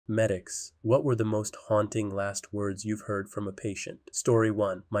Medics, what were the most haunting last words you've heard from a patient? Story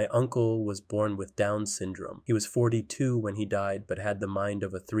 1. My uncle was born with Down syndrome. He was 42 when he died, but had the mind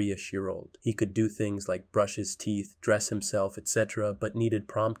of a 3-ish-year-old. He could do things like brush his teeth, dress himself, etc., but needed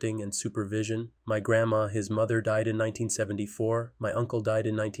prompting and supervision. My grandma, his mother, died in 1974. My uncle died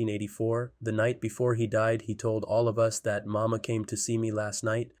in 1984. The night before he died, he told all of us that Mama came to see me last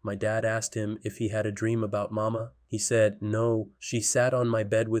night. My dad asked him if he had a dream about Mama. He said, no, she sat on my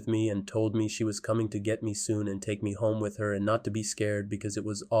bed with me and told me she was coming to get me soon and take me home with her and not to be scared because it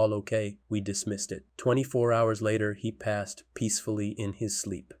was all okay. We dismissed it. 24 hours later, he passed peacefully in his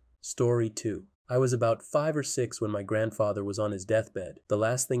sleep. Story 2. I was about 5 or 6 when my grandfather was on his deathbed. The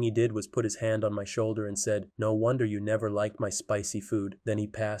last thing he did was put his hand on my shoulder and said, "No wonder you never liked my spicy food." Then he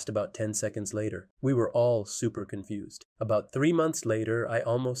passed about 10 seconds later. We were all super confused. About 3 months later, I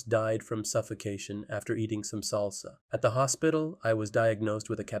almost died from suffocation after eating some salsa. At the hospital, I was diagnosed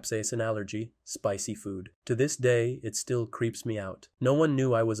with a capsaicin allergy, spicy food. To this day, it still creeps me out. No one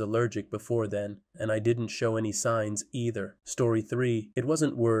knew I was allergic before then, and I didn't show any signs either. Story 3. It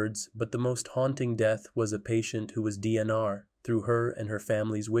wasn't words, but the most haunting death was a patient who was DNR through her and her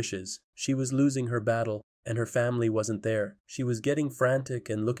family's wishes. She was losing her battle, and her family wasn't there. She was getting frantic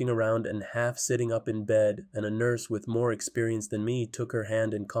and looking around and half sitting up in bed, and a nurse with more experience than me took her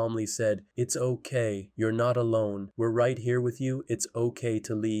hand and calmly said, "It's okay. You're not alone. We're right here with you. It's okay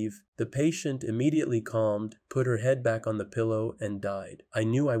to leave." The patient immediately calmed, put her head back on the pillow, and died. I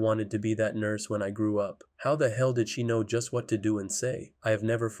knew I wanted to be that nurse when I grew up. How the hell did she know just what to do and say? I have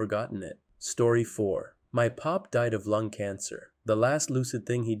never forgotten it. Story 4. My pop died of lung cancer. The last lucid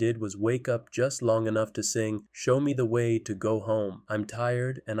thing he did was wake up just long enough to sing, "Show me the way to go home. I'm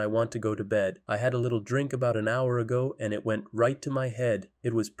tired and I want to go to bed. I had a little drink about an hour ago and it went right to my head."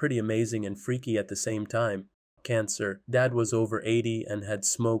 It was pretty amazing and freaky at the same time. Cancer. Dad was over 80 and had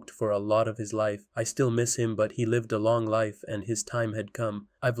smoked for a lot of his life. I still miss him, but he lived a long life and his time had come.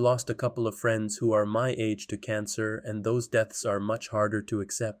 I've lost a couple of friends who are my age to cancer, and those deaths are much harder to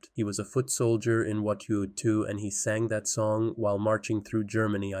accept. He was a foot soldier in What You Would Do, and he sang that song while marching through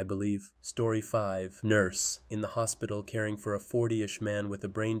Germany, I believe. Story 5. Nurse. In the hospital caring for a 40-ish man with a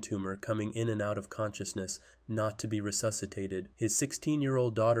brain tumor coming in and out of consciousness, not to be resuscitated. His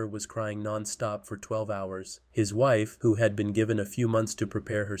 16-year-old daughter was crying non-stop for 12 hours. His wife, who had been given a few months to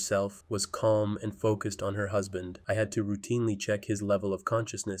prepare herself, was calm and focused on her husband. I had to routinely check his level of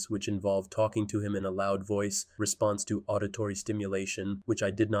consciousness, which involved talking to him in a loud voice, response to auditory stimulation, which I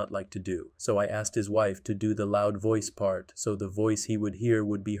did not like to do. So I asked his wife to do the loud voice part, so the voice he would hear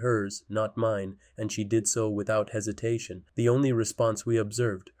would be hers, not mine, and she did so without hesitation. The only response we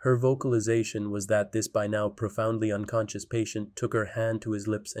observed. Her vocalization was that this by now profoundly unconscious patient took her hand to his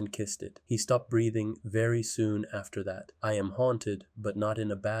lips and kissed it. He stopped breathing very soon after that. I am haunted, but not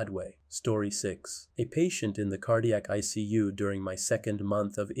in a bad way. Story 6. A patient in the cardiac ICU during my second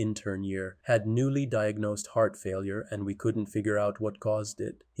month of intern year had newly diagnosed heart failure and we couldn't figure out what caused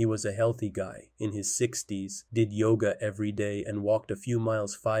it. He was a healthy guy, in his 60s, did yoga every day and walked a few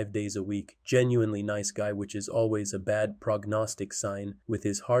miles 5 days a week. Genuinely nice guy, which is always a bad prognostic sign. With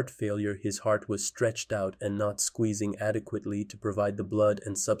his heart failure, his heart was stretched out and not squeezing adequately to provide the blood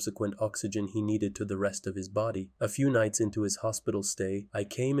and subsequent oxygen he needed to the rest of his body. A few nights into his hospital stay, I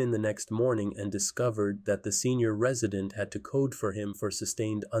came in the next morning and discovered that the senior resident had to code for him for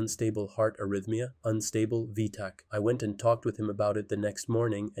sustained unstable heart arrhythmia, unstable VTAC. I went and talked with him about it the next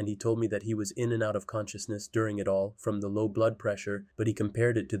morning, and he told me that he was in and out of consciousness during it all from the low blood pressure, but he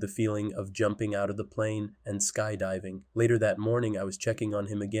compared it to the feeling of jumping out of the plane and skydiving. Later that morning I was checking on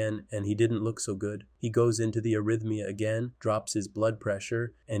him again and he didn't look so good. He goes into the arrhythmia again, drops his blood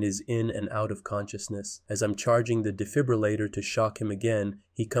pressure, and is in and out of consciousness. As I'm charging the defibrillator to shock him again,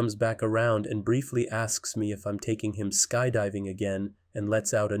 he comes back around and briefly asks me if I'm taking him skydiving again, and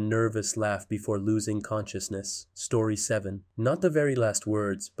lets out a nervous laugh before losing consciousness. Story 7. Not the very last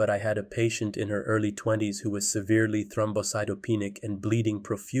words, but I had a patient in her early 20s who was severely thrombocytopenic and bleeding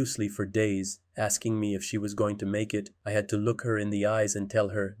profusely for days, asking me if she was going to make it. I had to look her in the eyes and tell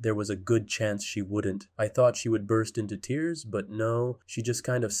her there was a good chance she wouldn't. I thought she would burst into tears, but no, she just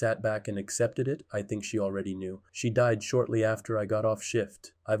kind of sat back and accepted it. I think she already knew. She died shortly after I got off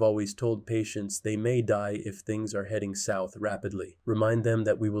shift. I've always told patients they may die if things are heading south rapidly. Remind them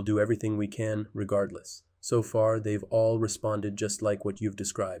that we will do everything we can regardless. So far, they've all responded just like what you've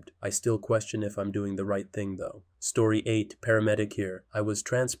described. I still question if I'm doing the right thing though. Story 8, paramedic here. I was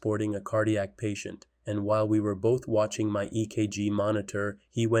transporting a cardiac patient. and while we were both watching my EKG monitor,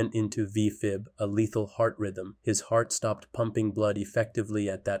 he went into VFib, a lethal heart rhythm. His heart stopped pumping blood effectively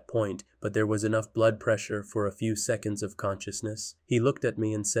at that point, but there was enough blood pressure for a few seconds of consciousness. He looked at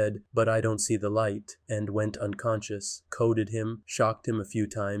me and said, "But I don't see the light," and went unconscious. Coded him, shocked him a few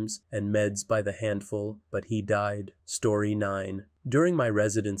times, and meds by the handful, but he died. Story 9. During my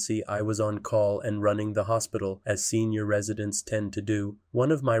residency, I was on call and running the hospital, as senior residents tend to do.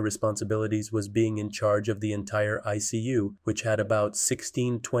 One of my responsibilities was being in charge of the entire ICU, which had about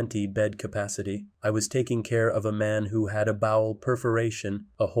 1620 bed capacity. I was taking care of a man who had a bowel perforation,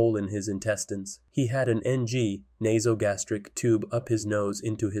 a hole in his intestines. He had an NG, nasogastric tube up his nose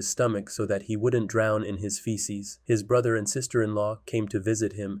into his stomach so that he wouldn't drown in his feces. His brother and sister-in-law came to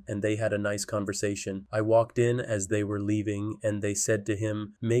visit him, and they had a nice conversation. I walked in as they were leaving, and they said to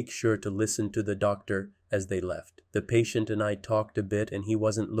him, "Make sure to listen to the doctor," as they left. The patient and I talked a bit, and he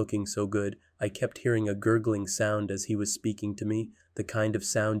wasn't looking so good. I kept hearing a gurgling sound as he was speaking to me, the kind of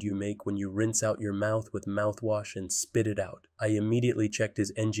sound you make when you rinse out your mouth with mouthwash and spit it out. I immediately checked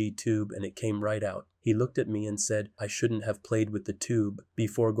his NG tube, and it came right out. He looked at me and said I shouldn't have played with the tube,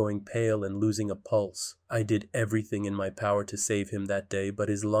 before going pale and losing a pulse. I did everything in my power to save him that day, but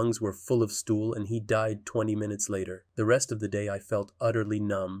his lungs were full of stool and he died 20 minutes later. The rest of the day I felt utterly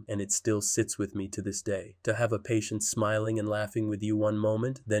numb, and it still sits with me to this day. To have a patient smiling and laughing with you one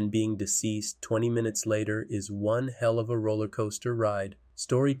moment, then being deceased 20 minutes later is one hell of a roller coaster ride.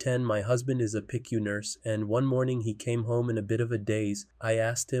 Story 10. My husband is a PICU nurse, and one morning he came home in a bit of a daze. I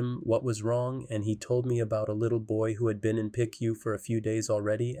asked him what was wrong, and he told me about a little boy who had been in PICU for a few days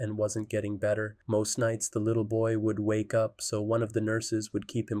already and wasn't getting better. Most nights the little boy would wake up, so one of the nurses would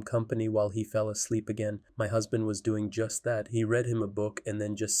keep him company while he fell asleep again. My husband was doing just that. He read him a book and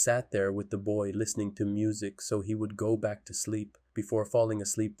then just sat there with the boy listening to music so he would go back to sleep. Before falling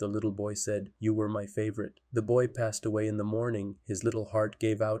asleep, the little boy said, "You were my favorite." The boy passed away in the morning. His little heart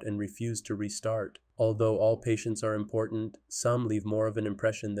gave out and refused to restart. Although all patients are important, some leave more of an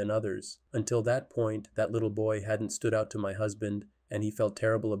impression than others. Until that point, that little boy hadn't stood out to my husband, and he felt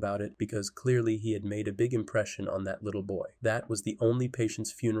terrible about it because clearly he had made a big impression on that little boy. That was the only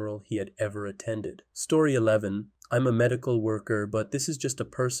patient's funeral he had ever attended. Story 11. I'm a medical worker, but this is just a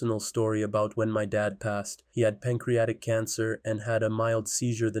personal story about when my dad passed. He had pancreatic cancer and had a mild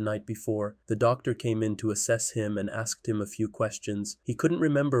seizure the night before. The doctor came in to assess him and asked him a few questions. He couldn't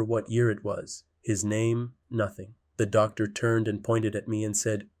remember what year it was. His name, nothing. The doctor turned and pointed at me and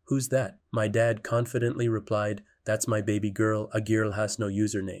said, "Who's that?" My dad confidently replied, "That's my baby girl. A girl has no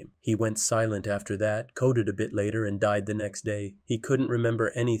username." He went silent after that, coded a bit later, and died the next day. He couldn't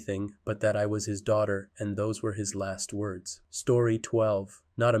remember anything but that I was his daughter, and those were his last words. Story 12.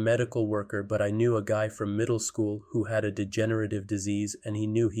 Not a medical worker, but I knew a guy from middle school who had a degenerative disease, and he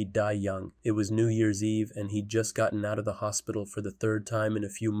knew he'd die young. It was New Year's Eve, and he'd just gotten out of the hospital for the third time in a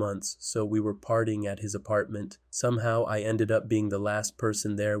few months, so we were partying at his apartment. Somehow I ended up being the last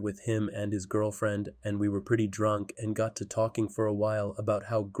person there with him and his girlfriend, and we were pretty drunk and got to talking for a while about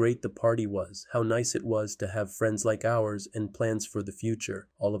how great the party was, how nice it was to have friends like ours and plans for the future.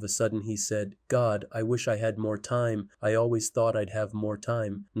 All of a sudden he said, "God, I wish I had more time. I always thought I'd have more time."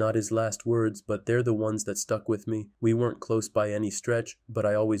 Not his last words, but they're the ones that stuck with me. We weren't close by any stretch, but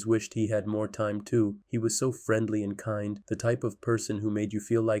I always wished he had more time too. He was so friendly and kind, the type of person who made you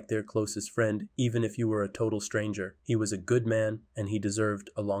feel like their closest friend, even if you were a total stranger. He was a good man, and he deserved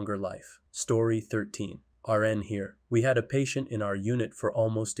a longer life. Story 13. RN here. We had a patient in our unit for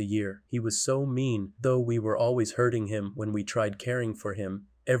almost a year. He was so mean, though we were always hurting him when we tried caring for him.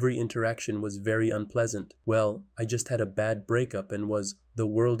 Every interaction was very unpleasant. Well, I just had a bad breakup and was, the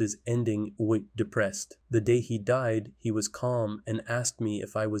world is ending, depressed. The day he died, he was calm and asked me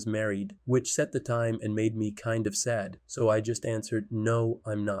if I was married, which set the time and made me kind of sad. So I just answered, "No,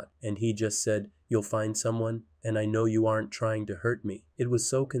 I'm not." And he just said, "You'll find someone, and I know you aren't trying to hurt me." It was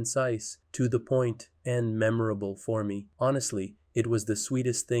so concise, to the point, and memorable for me. Honestly, it was the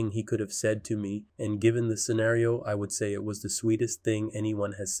sweetest thing he could have said to me, and given the scenario, I would say it was the sweetest thing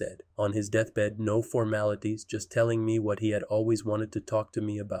anyone has said. On his deathbed, no formalities, just telling me what he had always wanted to talk to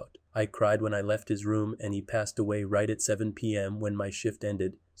me about. I cried when I left his room, and he passed away right at 7 p.m. when my shift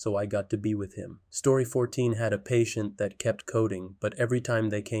ended, so I got to be with him. Story 14 had a patient that kept coding, but every time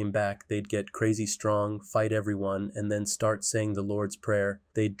they came back, they'd get crazy strong, fight everyone, and then start saying the Lord's Prayer.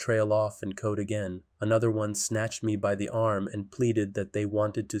 They'd trail off and code again. Another one snatched me by the arm and pleaded that they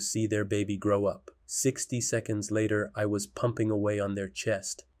wanted to see their baby grow up. 60 seconds later, I was pumping away on their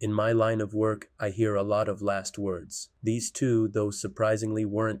chest. In my line of work, I hear a lot of last words. These two, though surprisingly,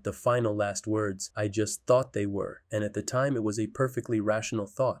 weren't the final last words. I just thought they were, and at the time it was a perfectly rational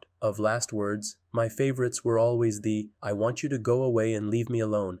thought. Of last words, my favorites were always the, "I want you to go away and leave me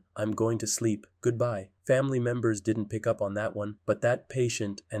alone. I'm going to sleep. Goodbye." Family members didn't pick up on that one, but that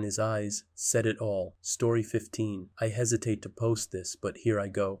patient and his eyes said it all. Story 15. I hesitate to post this, but here I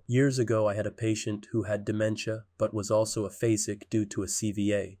go. Years ago, I had a patient who had dementia, but was also aphasic due to a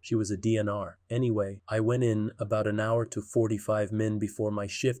CVA. She was a DNR. Anyway, I went in about an hour to 45 min before my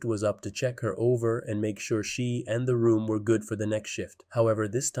shift was up to check her over and make sure she and the room were good for the next shift. However,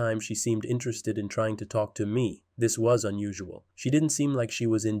 this time she seemed interested in trying to talk to me. This was unusual. She didn't seem like she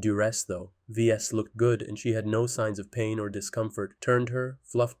was in duress though. VS looked good and she had no signs of pain or discomfort. Turned her,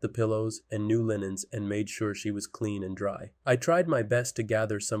 fluffed the pillows and new linens and made sure she was clean and dry. I tried my best to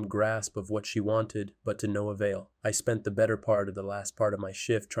gather some grasp of what she wanted, but to no avail. I spent the better part of the last part of my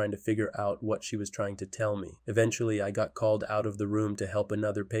shift trying to figure out what she was trying to tell me. Eventually, I got called out of the room to help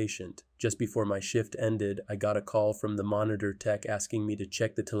another patient. Just before my shift ended, I got a call from the monitor tech asking me to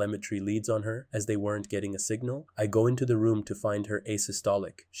check the telemetry leads on her as they weren't getting a signal. I go into the room to find her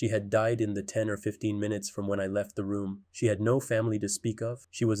asystolic. She had died in the 10 or 15 minutes from when I left the room. She had no family to speak of.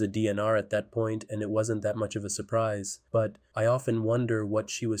 She was a DNR at that point, and it wasn't that much of a surprise. But I often wonder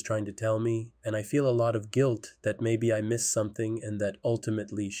what she was trying to tell me, and I feel a lot of guilt that maybe I missed something and that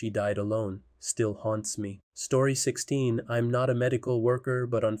ultimately she died alone. Still haunts me. Story 16. I'm not a medical worker,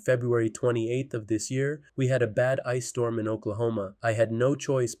 but on February 28th of this year, we had a bad ice storm in Oklahoma. I had no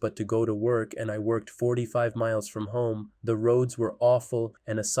choice but to go to work, and I worked 45 miles from home. The roads were awful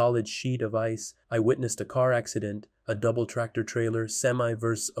and a solid sheet of ice. I witnessed a car accident, a double tractor trailer, semi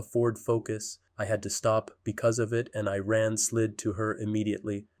versus a Ford Focus. I had to stop because of it, and I slid to her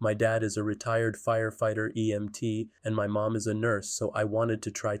immediately. My dad is a retired firefighter EMT, and my mom is a nurse, so I wanted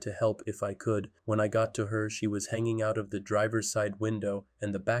to try to help if I could. When I got to her, she was hanging out of the driver's side window,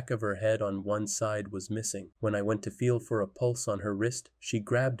 and the back of her head on one side was missing. When I went to feel for a pulse on her wrist, she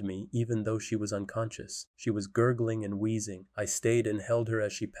grabbed me even though she was unconscious. She was gurgling and wheezing. I stayed and held her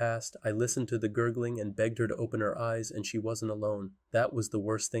as she passed. I listened to the gurgling and begged her to open her eyes, and she wasn't alone. That was the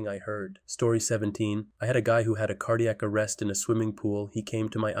worst thing I heard. Story 17. I had a guy who had a cardiac arrest in a swimming pool. He came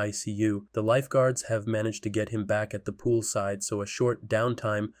to my ICU. The lifeguards have managed to get him back at the pool side, so a short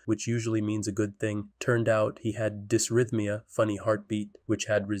downtime, which usually means a good thing, turned out he had dysrhythmia, funny heartbeat, which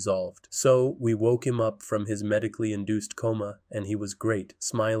had resolved. So we woke him up from his medically induced coma, and he was great,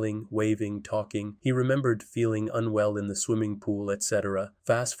 smiling, waving, talking. He remembered feeling unwell in the swimming pool, etc.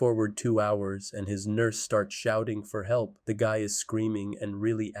 Fast forward 2 hours, and his nurse starts shouting for help. The guy is screaming and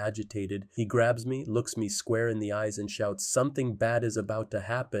really agitated. He grabs me, looks me square in the eyes, and shouts, "Something bad is about to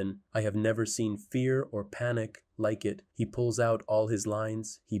happen." I have never seen fear or panic like it. He pulls out all his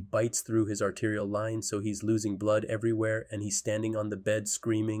lines. He bites through his arterial line, so he's losing blood everywhere, and he's standing on the bed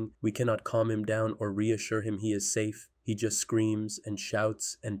screaming. We cannot calm him down or reassure him he is safe. He just screams and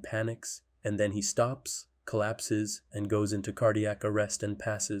shouts and panics, and then he stops, collapses, and goes into cardiac arrest and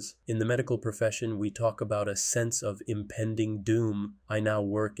passes. In the medical profession, we talk about a sense of impending doom. I now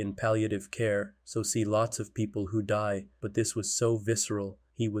work in palliative care, so see lots of people who die, but this was so visceral.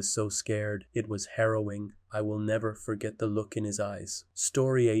 He was so scared. It was harrowing. I will never forget the look in his eyes.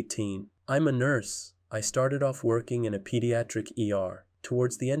 Story 18. I'm a nurse. I started off working in a pediatric ER.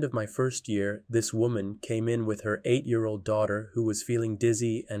 Towards the end of my first year, this woman came in with her 8-year-old daughter who was feeling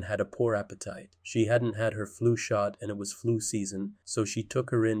dizzy and had a poor appetite. She hadn't had her flu shot and it was flu season, so she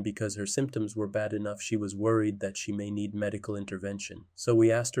took her in because her symptoms were bad enough she was worried that she may need medical intervention. So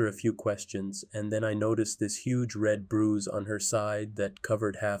we asked her a few questions, and then I noticed this huge red bruise on her side that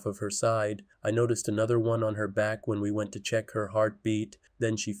covered half of her side. I noticed another one on her back when we went to check her heartbeat.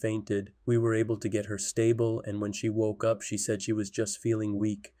 Then she fainted. We were able to get her stable, and when she woke up, she said she was just feeling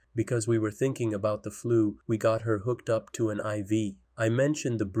weak. Because we were thinking about the flu, we got her hooked up to an IV. I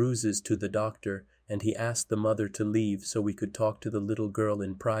mentioned the bruises to the doctor, and he asked the mother to leave so we could talk to the little girl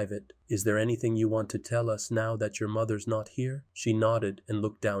in private. Is there anything you want to tell us now that your mother's not here? She nodded and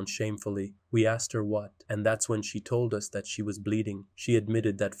looked down shamefully. We asked her what, and that's when she told us that she was bleeding. She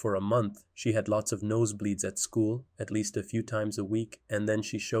admitted that for a month, she had lots of nosebleeds at school, at least a few times a week, and then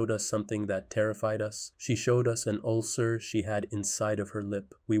she showed us something that terrified us. She showed us an ulcer she had inside of her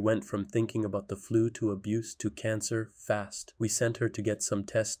lip. We went from thinking about the flu to abuse to cancer fast. We sent her to get some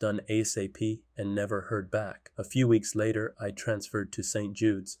tests done ASAP and never heard back. A few weeks later, I transferred to St.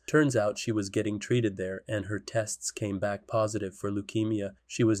 Jude's. Turns out she was getting treated there, and her tests came back positive for leukemia.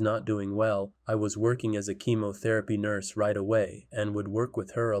 She was not doing well. I was working as a chemotherapy nurse right away and would work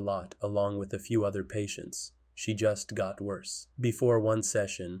with her a lot along with a few other patients. She just got worse. Before one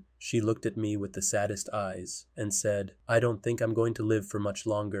session, she looked at me with the saddest eyes and said, "I don't think I'm going to live for much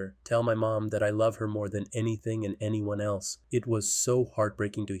longer. Tell my mom that I love her more than anything and anyone else." It was so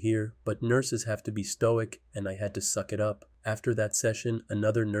heartbreaking to hear, but nurses have to be stoic, and I had to suck it up. After that session,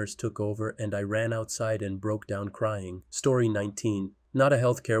 another nurse took over and I ran outside and broke down crying. Story 19. Not a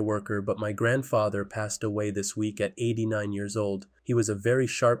healthcare worker, but my grandfather passed away this week at 89 years old. He was a very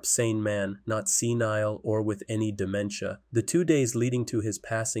sharp, sane man, not senile or with any dementia. The 2 days leading to his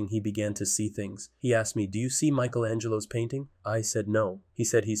passing, he began to see things. He asked me, "Do you see Michelangelo's painting?" I said no. He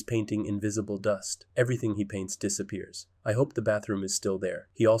said he's painting invisible dust. Everything he paints disappears. I hope the bathroom is still there.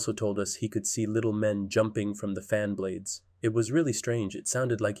 He also told us he could see little men jumping from the fan blades. It was really strange. It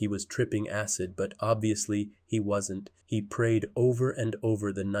sounded like he was tripping acid, but obviously he wasn't. He prayed over and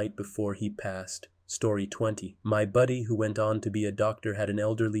over the night before he passed. Story 20. My buddy, who went on to be a doctor, had an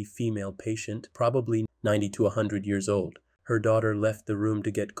elderly female patient, probably 90 to 100 years old. Her daughter left the room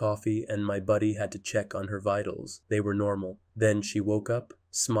to get coffee, and my buddy had to check on her vitals. They were normal. Then she woke up,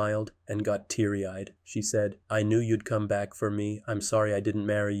 smiled, and got teary-eyed. She said, "I knew you'd come back for me. I'm sorry I didn't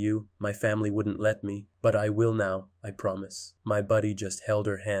marry you. My family wouldn't let me. But I will now, I promise." My buddy just held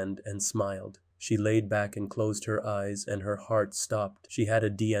her hand and smiled. She laid back and closed her eyes, and her heart stopped. She had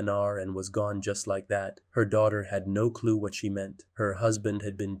a DNR and was gone just like that. Her daughter had no clue what she meant. Her husband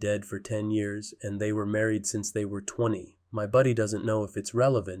had been dead for 10 years, and they were married since they were 20. My buddy doesn't know if it's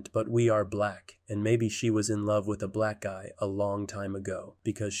relevant, but we are black, and maybe she was in love with a black guy a long time ago,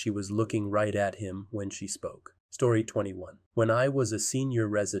 because she was looking right at him when she spoke. Story 21. When I was a senior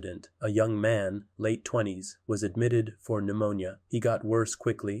resident, a young man, late 20s, was admitted for pneumonia. He got worse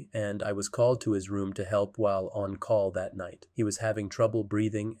quickly, and I was called to his room to help while on call that night. He was having trouble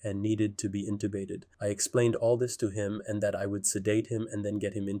breathing and needed to be intubated. I explained all this to him and that I would sedate him and then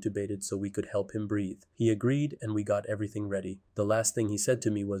get him intubated so we could help him breathe. He agreed, and we got everything ready. The last thing he said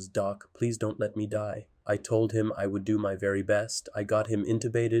to me was, "Doc, please don't let me die." I told him I would do my very best. I got him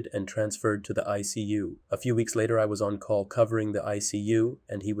intubated and transferred to the ICU. A few weeks later, I was on call covering the ICU,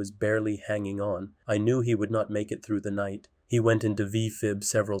 and he was barely hanging on. I knew he would not make it through the night. He went into VFib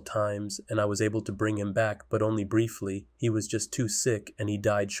several times, and I was able to bring him back, but only briefly. He was just too sick, and he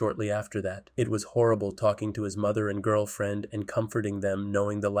died shortly after that. It was horrible talking to his mother and girlfriend and comforting them,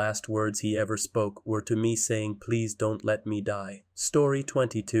 knowing the last words he ever spoke were to me saying, "Please don't let me die." Story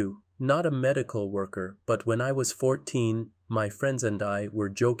 22. Not a medical worker, but when I was 14, my friends and I were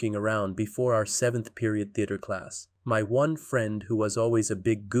joking around before our 7th period theater class. My one friend, who was always a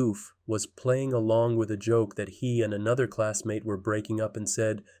big goof, was playing along with a joke that he and another classmate were breaking up and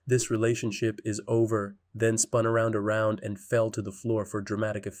said, "This relationship is over," then spun around and fell to the floor for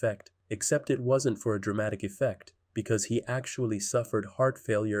dramatic effect. Except it wasn't for a dramatic effect, because he actually suffered heart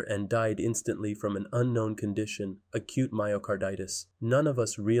failure and died instantly from an unknown condition, acute myocarditis. None of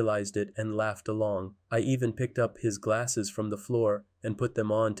us realized it and laughed along. I even picked up his glasses from the floor and put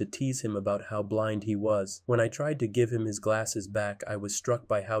them on to tease him about how blind he was. When I tried to give him his glasses back, I was struck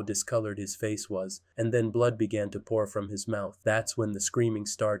by how discolored his face was, and then blood began to pour from his mouth. That's when the screaming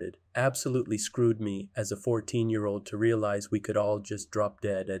started. Absolutely screwed me as a 14-year-old to realize we could all just drop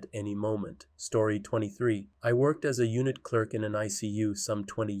dead at any moment. Story 23. I worked as a unit clerk in an ICU some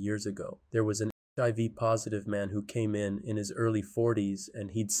 20 years ago. There was an HIV-positive man who came in his early 40s,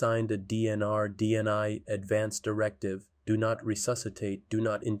 and he'd signed a DNI advanced directive, do not resuscitate, do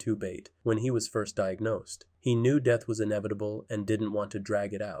not intubate, when he was first diagnosed. He knew death was inevitable and didn't want to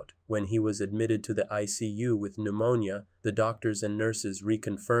drag it out. When he was admitted to the ICU with pneumonia, the doctors and nurses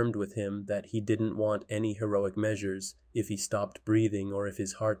reconfirmed with him that he didn't want any heroic measures if he stopped breathing or if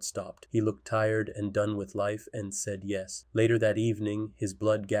his heart stopped. He looked tired and done with life and said yes. Later that evening, his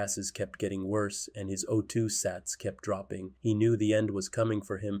blood gases kept getting worse and his O2 sats kept dropping. He knew the end was coming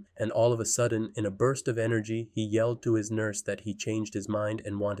for him, and all of a sudden, in a burst of energy, he yelled to his nurse that he changed his mind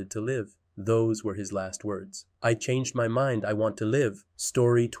and wanted to live. Those were his last words. "I changed my mind, I want to live."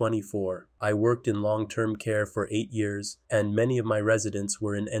 Story 24. I worked in long-term care for 8 years, and many of my residents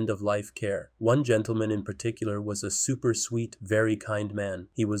were in end-of-life care. One gentleman in particular was a super sweet, very kind man.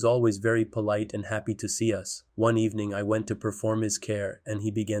 He was always very polite and happy to see us. One evening I went to perform his care, and he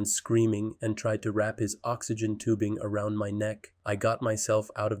began screaming and tried to wrap his oxygen tubing around my neck. I got myself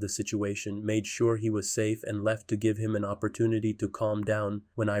out of the situation, made sure he was safe, and left to give him an opportunity to calm down.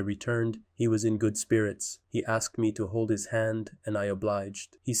 When I returned, he was in good spirits. He asked me to hold his hand, and I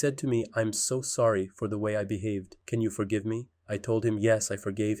obliged. He said to me, "I'm so sorry for the way I behaved. Can you forgive me?" I told him yes, I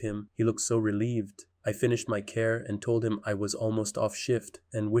forgave him. He looked so relieved. I finished my care and told him I was almost off shift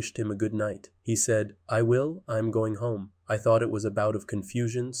and wished him a good night. He said, "I will, I'm going home." I thought it was a bout of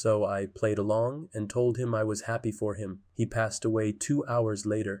confusion, so I played along and told him I was happy for him. He passed away 2 hours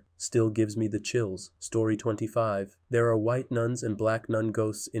later. Still gives me the chills. Story 25. There are white nuns and black nun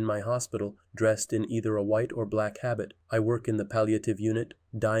ghosts in my hospital, dressed in either a white or black habit. I work in the palliative unit,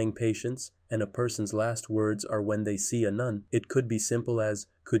 dying patients, and a person's last words are when they see a nun. It could be simple as,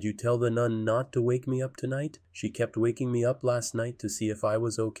 "Could you tell the nun not to wake me up tonight? She kept waking me up last night to see if I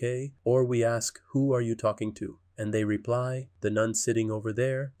was okay." Or we ask, "Who are you talking to?" And they reply, "The nun sitting over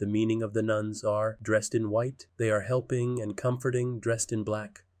there." The meaning of the nuns are dressed in white. They are helping and comforting, dressed in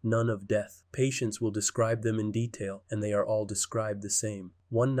black. None of death. Patients will describe them in detail, and they are all described the same.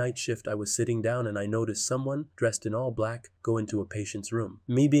 One night shift I was sitting down and I noticed someone, dressed in all black, go into a patient's room.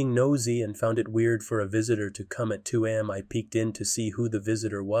 Me being nosy and found it weird for a visitor to come at 2 a.m., I peeked in to see who the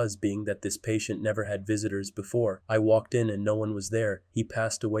visitor was, being that this patient never had visitors before. I walked in and no one was there. He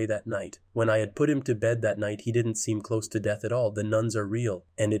passed away that night. When I had put him to bed that night, he didn't seem close to death at all. The nuns are real,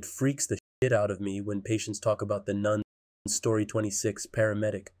 and it freaks the shit out of me when patients talk about the nuns. Story 26,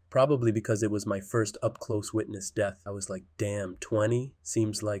 paramedic. Probably because it was my first up-close witness death. I was like, damn, 20?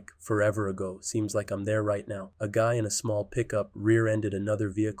 Seems like forever ago. Seems like I'm there right now. A guy in a small pickup rear-ended another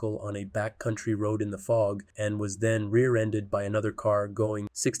vehicle on a backcountry road in the fog and was then rear-ended by another car going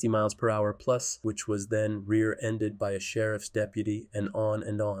 60 miles per hour plus, which was then rear-ended by a sheriff's deputy, and on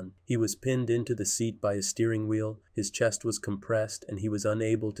and on. He was pinned into the seat by a steering wheel. His chest was compressed and he was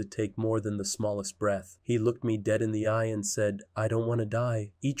unable to take more than the smallest breath. He looked me dead in the eye and said, "I don't want to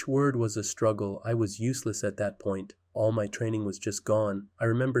die." Each word was a struggle. I was useless at that point. All my training was just gone. I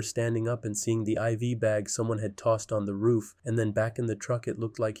remember standing up and seeing the IV bag someone had tossed on the roof, and then back in the truck it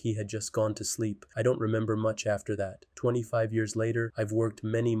looked like he had just gone to sleep. I don't remember much after that. 25 years later, I've worked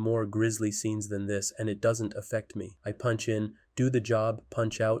many more grisly scenes than this, and it doesn't affect me. I punch in, do the job,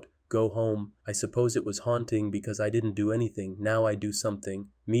 punch out, go home. I suppose it was haunting because I didn't do anything. Now I do something.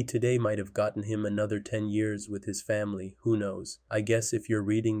 Me today might have gotten him another 10 years with his family. Who knows? I guess if you're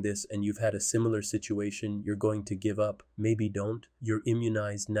reading this and you've had a similar situation, you're going to give up. Maybe don't. You're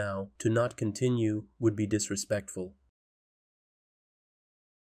immunized now. To not continue would be disrespectful.